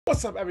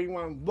What's up,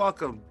 everyone?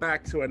 Welcome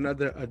back to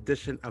another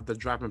edition of the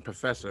Driving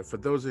Professor. For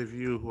those of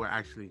you who are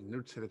actually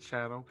new to the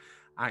channel,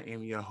 I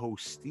am your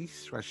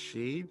hostess,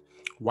 Rashid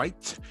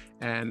White,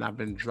 and I've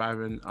been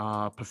driving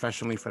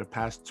professionally for the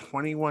past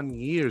 21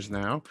 years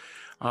now,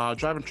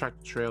 driving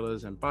tractor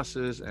trailers and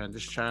buses. And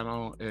this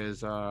channel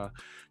is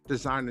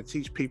designed to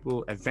teach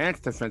people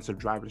advanced defensive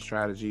driving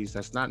strategies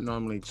that's not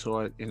normally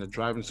taught in the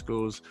driving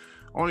schools,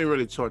 only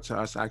really taught to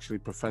us actually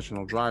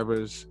professional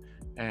drivers.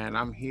 And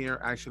I'm here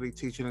actually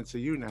teaching it to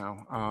you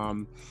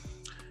now.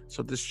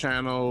 So this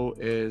channel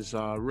is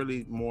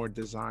really more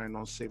designed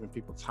on saving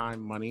people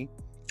time, money,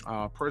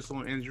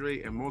 personal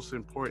injury, and most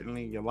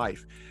importantly, your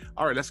life.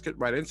 All right, let's get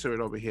right into it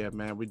over here,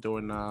 man. We're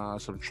doing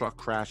some truck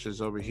crashes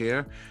over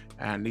here,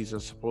 and these are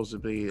supposed to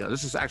be,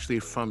 this is actually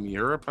from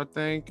Europe, I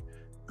think.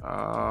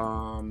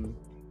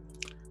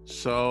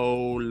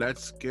 So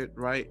let's get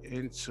right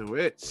into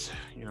it.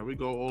 You know, we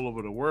go all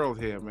over the world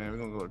here, man. We're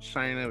gonna go to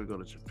China, we go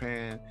to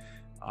Japan,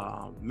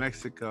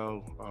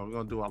 Mexico. We're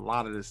gonna do a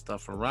lot of this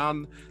stuff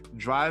around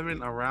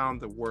driving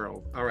around the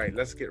world. All right,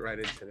 let's get right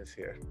into this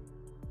here.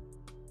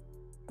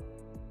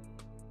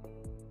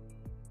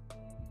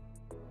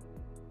 All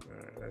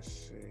right, let's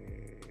see.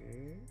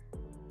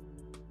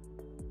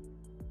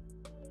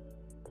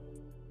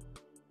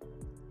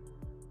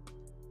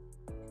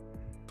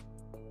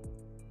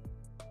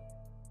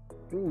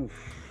 Oof.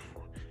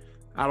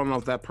 I don't know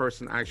if that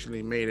person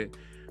actually made it.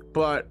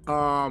 But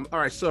all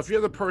right, so if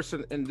you're the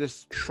person in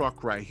this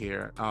truck right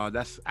here,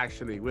 that's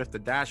actually with the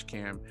dash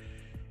cam.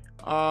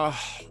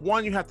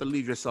 One, you have to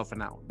leave yourself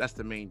an out. That's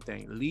the main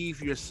thing.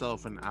 Leave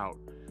yourself an out.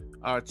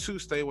 Two,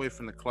 stay away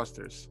from the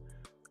clusters.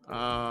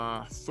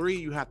 Three,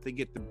 you have to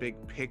get the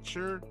big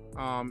picture.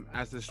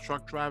 As this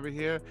truck driver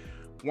here,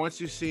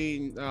 once you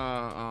see,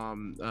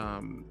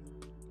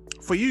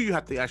 for you, you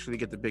have to actually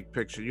get the big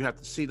picture. You have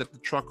to see that the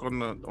truck on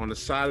the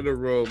side of the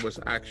road was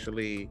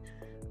actually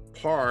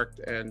parked,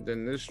 and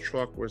then this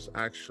truck was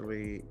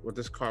actually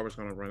this car was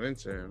going to run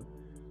into him.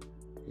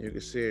 You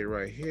can see it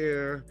right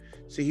here.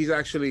 See, he's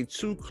actually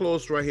too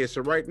close right here.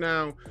 So right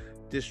now,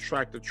 this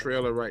tractor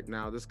trailer right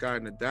now, this guy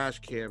in the dash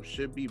cam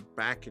should be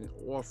backing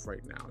off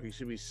right now. He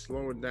should be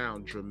slowing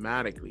down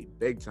dramatically,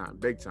 big time.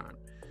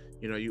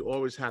 You know, you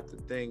always have to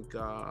think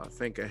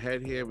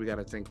ahead here. We got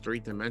to think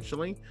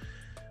three-dimensionally,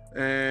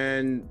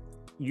 and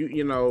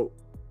you know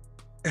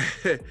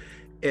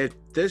if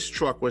this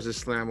truck was to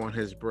slam on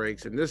his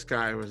brakes and this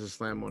guy was to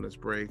slam on his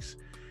brakes,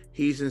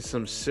 he's in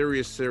some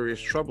serious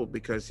trouble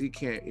because he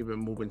can't even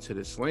move into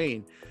this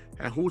lane.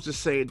 And who's to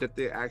say that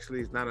there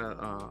actually is not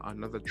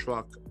another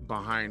truck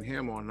behind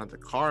him or another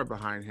car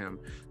behind him?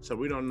 So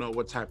we don't know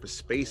what type of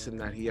spacing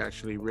that he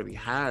actually really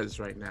has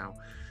right now.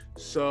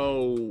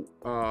 So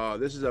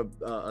this is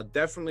a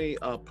definitely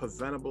a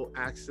preventable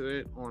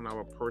accident on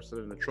our person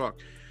in the truck.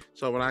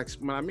 So what I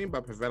mean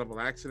by preventable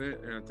accident,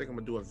 and I think I'm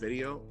gonna do a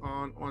video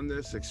on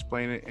this,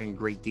 explain it in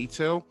great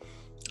detail.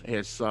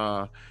 It's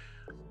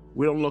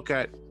we don't look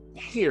at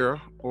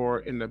here or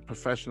in the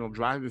professional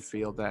driving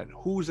field that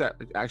who's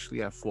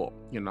actually at fault.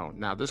 You know,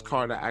 now this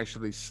car that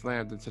actually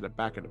slammed into the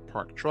back of the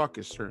parked truck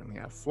is certainly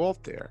at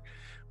fault there,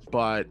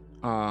 but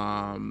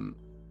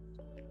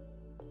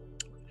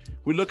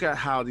we look at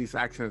how these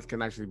accidents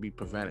can actually be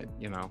prevented.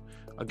 You know,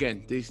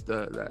 again,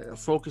 the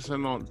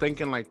focusing on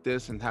thinking like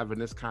this and having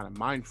this kind of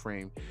mind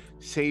frame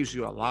saves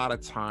you a lot of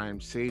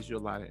time, saves you a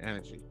lot of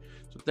energy.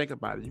 So think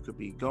about it. You could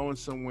be going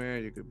somewhere,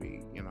 you could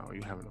be, you know,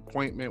 you have an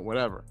appointment,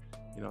 whatever,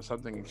 you know,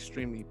 something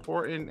extremely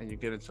important, and you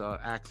get into an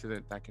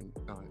accident that can,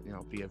 you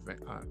know, be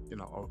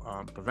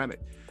prevented.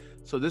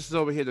 So this is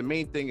over here. The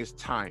main thing is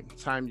time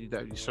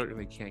that you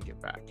certainly can't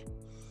get back.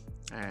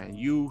 And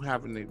you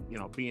having to, you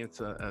know, be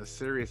into a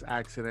serious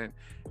accident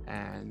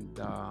and,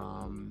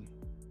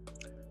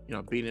 you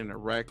know, being in a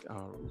wreck,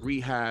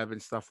 rehab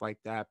and stuff like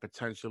that,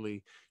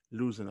 potentially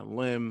losing a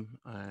limb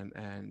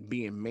and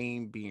being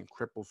maimed, being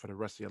crippled for the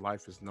rest of your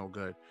life is no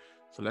good.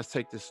 So let's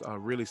take this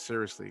really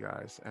seriously,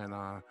 guys. And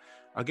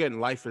again,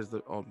 life is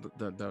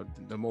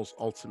the most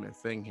ultimate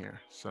thing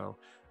here. So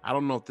I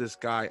don't know if this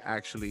guy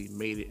actually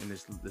made it in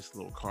this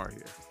little car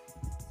here.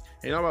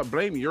 You know, I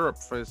blame Europe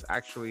for this,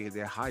 actually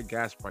their high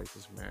gas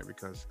prices, man,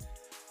 because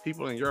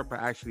people in Europe are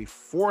actually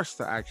forced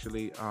to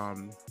actually,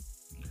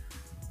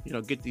 you know,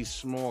 get these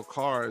small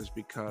cars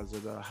because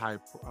of the high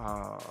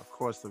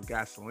cost of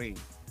gasoline.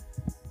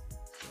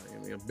 So, I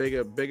mean, a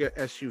bigger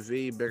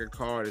SUV, bigger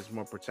car, there's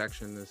more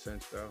protection in this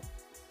sense, though.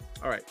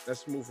 All right,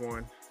 let's move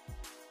on.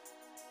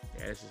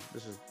 Yeah,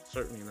 this is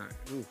certainly not.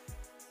 Ooh.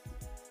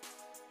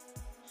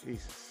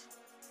 Jesus.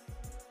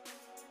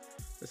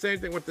 The same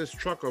thing with this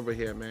truck over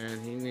here, man.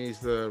 He needs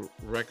to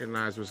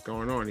recognize what's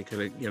going on. He could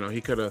have, you know,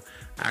 he could have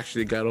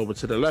actually got over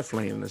to the left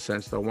lane in a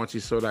sense, though, once he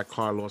saw that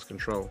car lost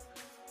control.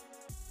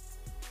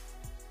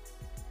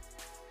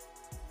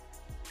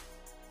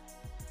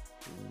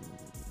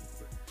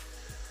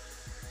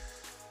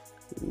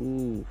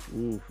 Ooh.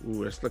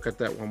 Let's look at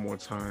that one more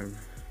time.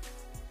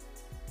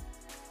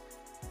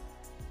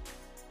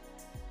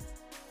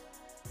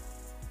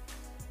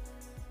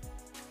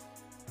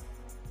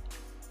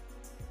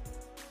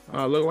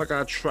 Look like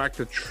I tracked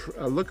the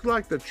look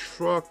like the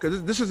truck.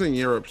 Cause this is in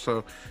Europe,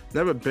 so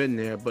never been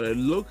there. But it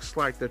looks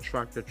like the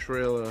tractor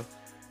trailer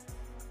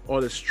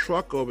or this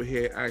truck over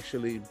here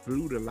actually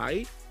blew the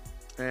light.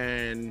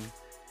 And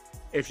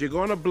if you're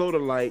gonna blow the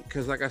light,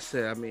 because like I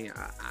said, I mean,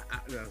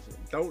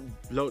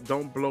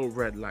 don't blow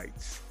red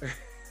lights.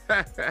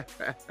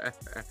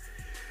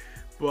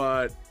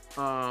 But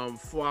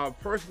for a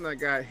person that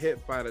got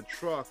hit by the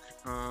truck,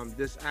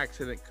 this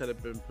accident could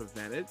have been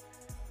prevented.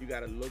 You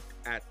got to look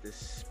at the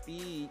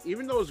speed,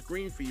 even though it's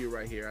green for you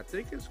right here. I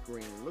think it's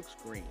green. It looks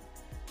green,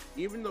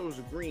 even though it's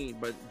green,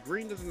 but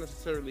green doesn't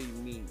necessarily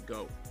mean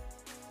go.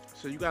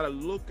 So you got to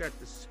look at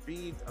the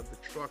speed of the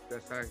truck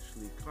that's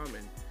actually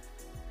coming,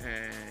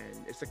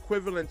 and it's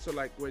equivalent to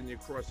like when you're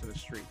crossing the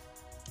street.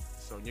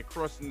 So when you're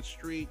crossing the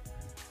street,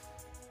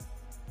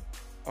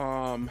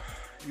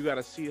 you got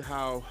to see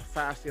how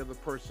fast the other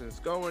person is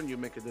going. You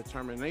make a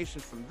determination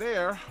from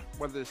there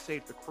whether it's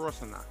safe to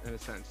cross or not, in a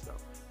sense, though.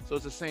 So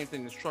it's the same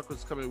thing. This truck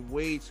was coming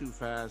way too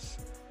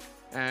fast,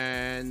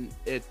 and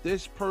if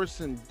this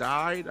person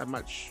died, I'm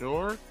not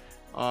sure.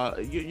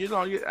 You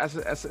know,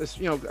 as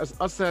you know, as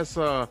us as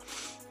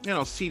you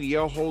know,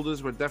 CDL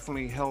holders, we're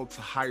definitely held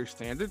to higher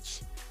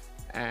standards.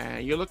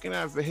 And you're looking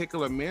at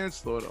vehicular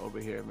manslaughter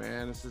over here,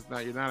 man. This is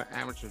not, you're not an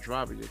amateur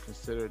driver. You're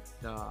considered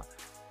the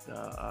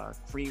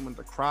cream of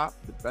the crop,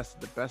 the best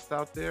of the best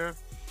out there,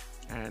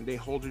 and they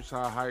hold you to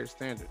a higher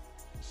standard.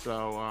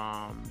 So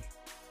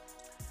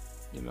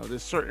you know,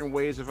 there's certain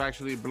ways of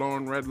actually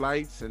blowing red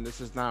lights, and this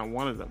is not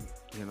one of them,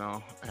 you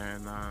know.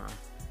 And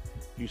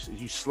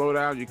you slow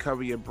down, you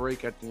cover your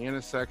brake at the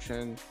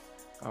intersection,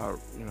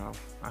 you know.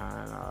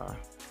 And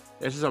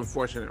this is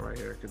unfortunate right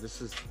here, because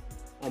this is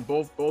on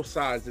both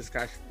sides. This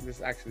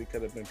actually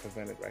could have been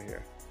prevented right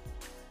here.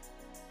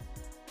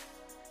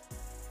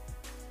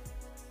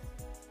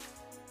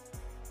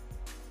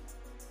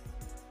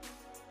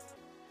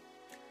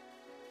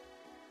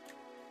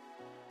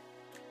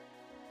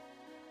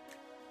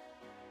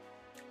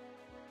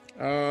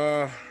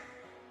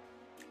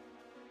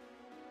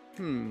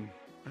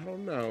 I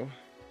don't know.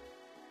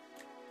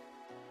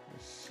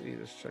 Let's see.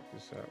 Let's check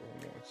this out one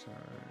more time.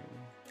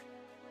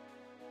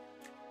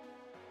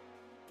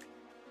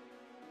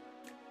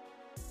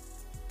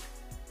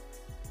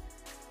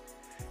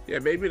 Yeah,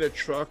 maybe the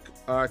truck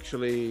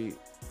actually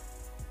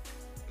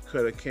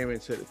could have came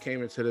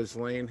into this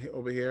lane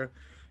over here.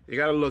 You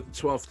got to look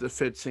 12 to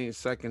 15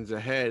 seconds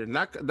ahead, and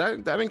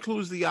that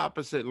includes the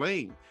opposite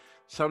lane.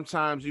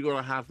 Sometimes you're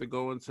gonna have to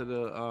go into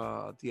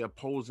the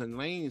opposing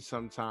lane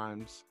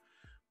sometimes,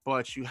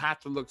 but you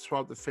have to look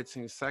 12 to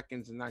 15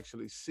 seconds and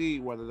actually see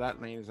whether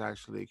that lane is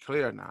actually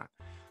clear or not.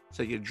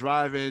 So you're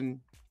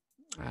driving,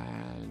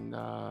 and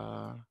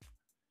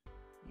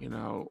you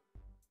know,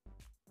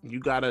 you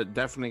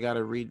definitely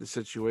gotta read the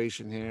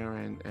situation here.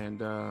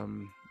 And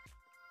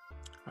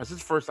this is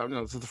the first time.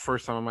 No, this is the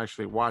first time I'm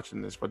actually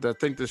watching this, but I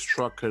think this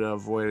truck could have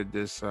avoided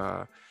this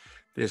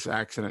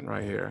accident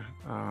right here.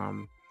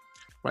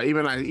 But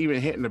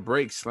even hitting the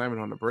brakes, slamming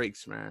on the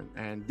brakes, man,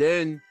 and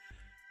then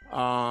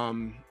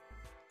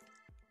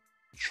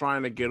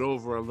trying to get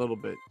over a little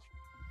bit.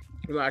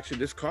 Well, actually,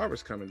 this car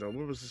was coming though.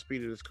 What was the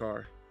speed of this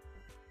car?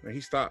 Man,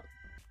 he stopped.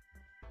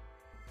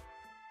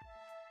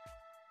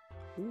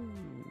 Ooh,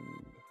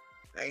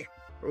 hey,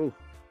 ooh.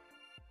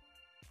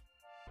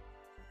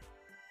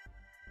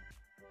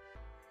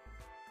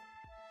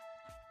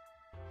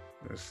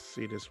 Let's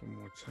see this one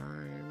more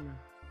time.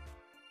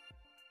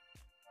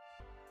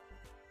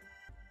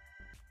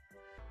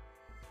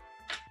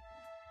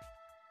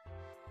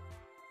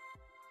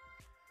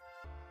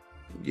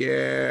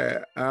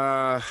 Yeah,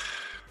 I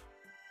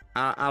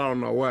don't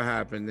know what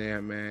happened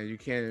there, man. You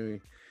can't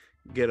even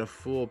get a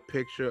full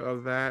picture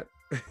of that.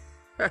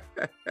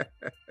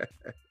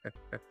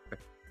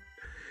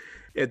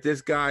 If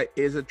this guy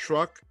is a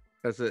truck,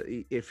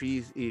 if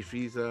he's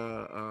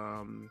a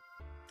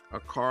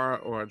car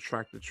or a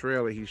tractor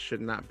trailer, he should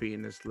not be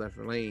in this left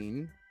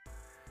lane.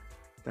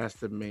 That's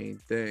the main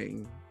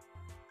thing.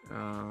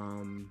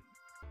 I'm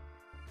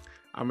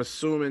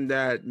assuming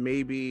that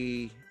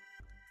maybe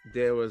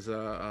there was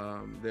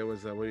a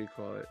what do you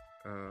call it,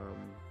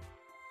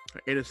 an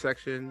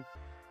intersection,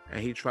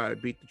 and he tried to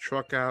beat the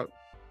truck out.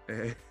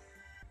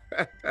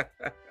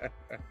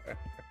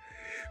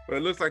 But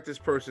it looks like this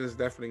person is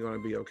definitely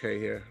going to be okay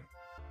here.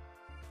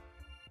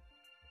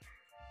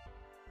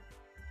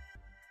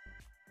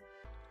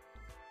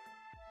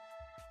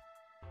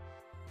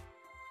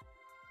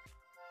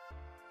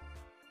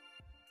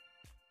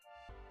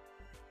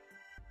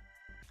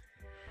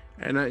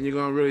 And nothing you're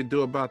gonna really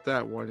do about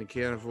that one. You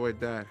can't avoid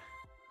that.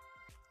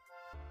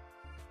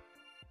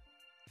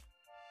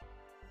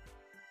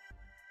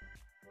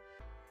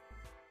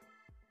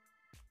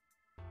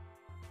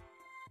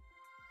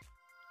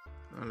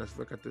 Now let's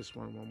look at this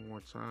one more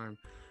time.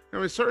 I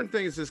mean, certain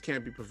things just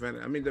can't be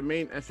prevented. I mean, the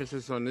main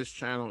emphasis on this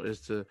channel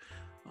is to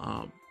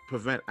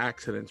prevent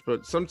accidents,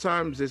 but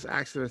sometimes there's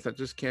accidents that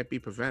just can't be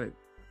prevented.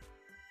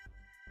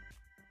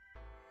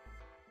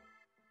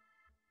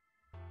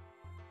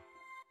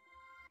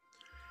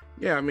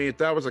 Yeah, I mean, if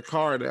that was a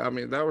car, I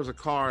mean, that was a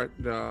car.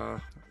 The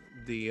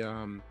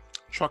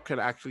truck could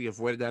actually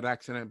avoided that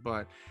accident,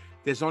 but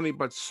there's only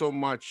but so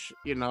much,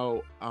 he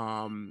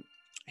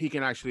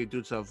can actually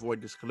do to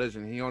avoid this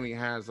collision. He only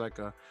has like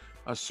a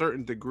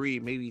certain degree,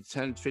 maybe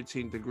 10,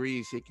 15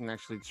 degrees. He can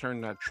actually turn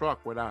that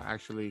truck without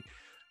actually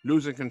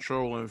losing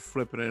control and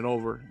flipping it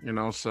over.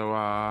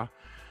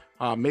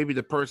 Maybe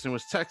the person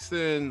was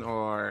texting,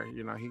 or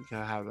he could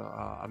have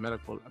a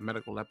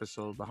medical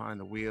episode behind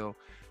the wheel.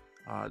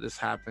 This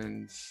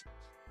happens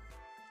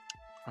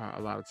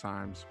a lot of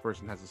times. The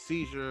person has a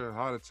seizure, a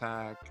heart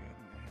attack,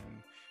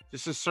 and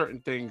this is certain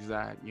things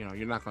that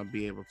you're not going to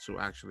be able to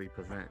actually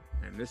prevent.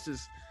 And this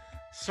is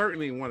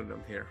certainly one of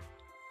them here.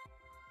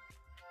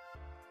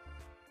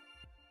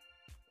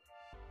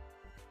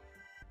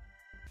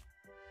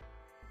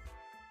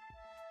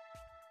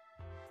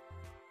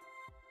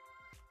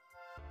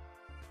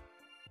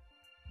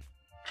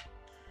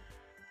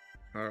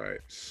 All right,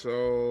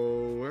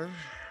 so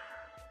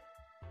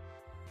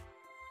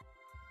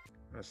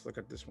let's look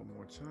at this one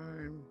more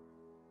time.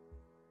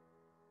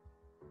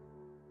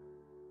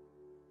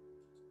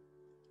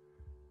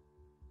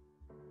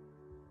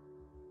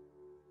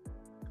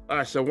 All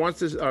right, so once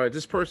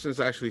this person is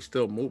actually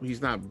still moving.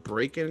 He's not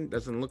braking.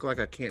 Doesn't look like,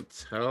 I can't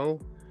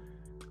tell.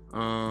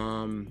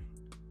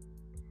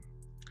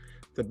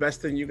 The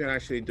best thing you can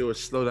actually do is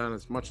slow down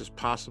as much as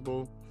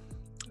possible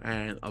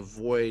and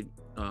avoid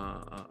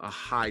a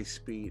high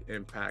speed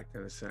impact.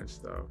 In a sense,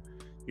 though,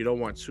 you don't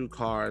want two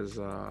cars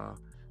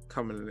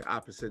coming in the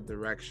opposite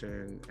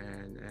direction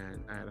and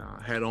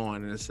head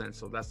on, in a sense.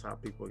 So that's how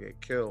people get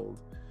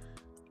killed.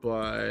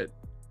 But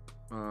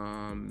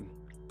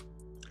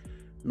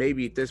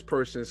maybe if this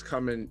person is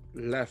coming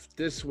left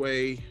this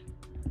way,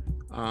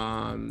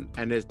 and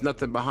there's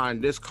nothing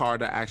behind this car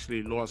that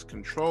actually lost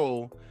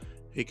control,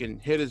 he can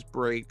hit his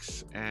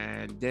brakes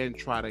and then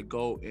try to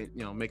go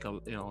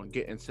and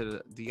get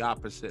into the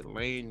opposite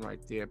lane right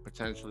there,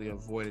 potentially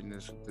avoiding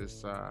this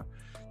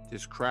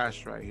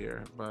crash right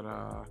here. But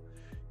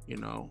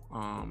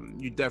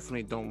you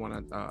definitely don't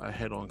want a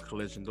head-on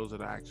collision. Those are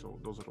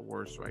the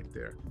worst right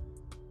there.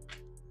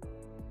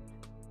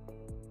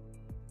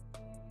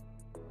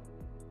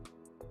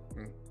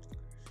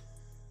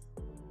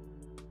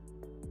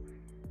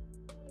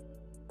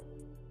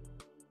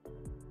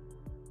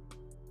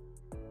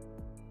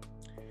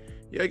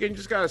 Yeah, again, you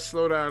just gotta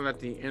slow down at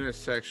the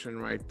intersection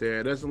right there.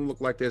 It doesn't look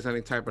like there's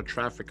any type of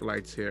traffic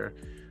lights here.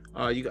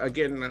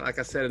 Again, like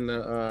I said in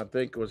the, I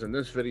think it was in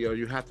this video,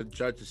 you have to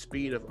judge the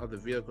speed of other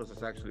vehicles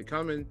that's actually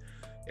coming.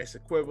 It's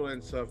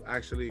equivalent of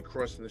actually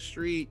crossing the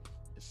street.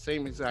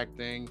 Same exact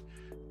thing.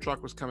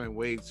 Truck was coming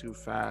way too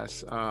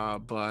fast,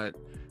 but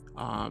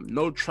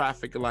no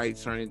traffic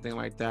lights or anything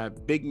like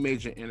that. Big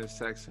major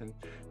intersection.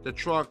 The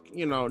truck,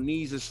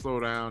 needs to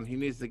slow down. He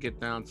needs to get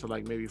down to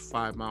like maybe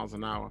 5 miles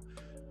an hour.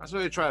 That's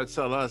what they try to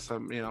tell us.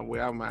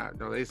 Where I'm at.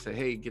 They say,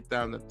 hey, get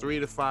down to 3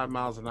 to 5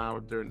 miles an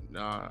hour during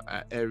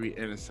at every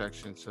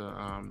intersection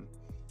to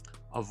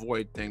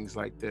avoid things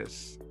like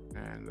this.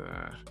 And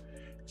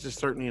it's just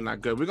certainly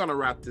not good. We're gonna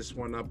wrap this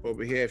one up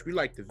over here. If you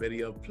like the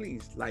video,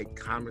 please like,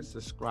 comment,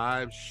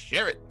 subscribe,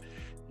 share it.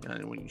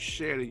 And when you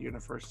share, the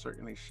universe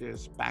certainly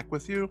shares back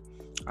with you.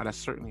 That's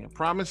certainly a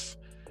promise.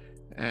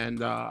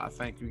 And I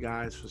thank you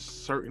guys for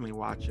certainly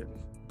watching.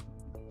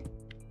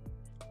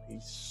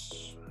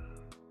 Peace.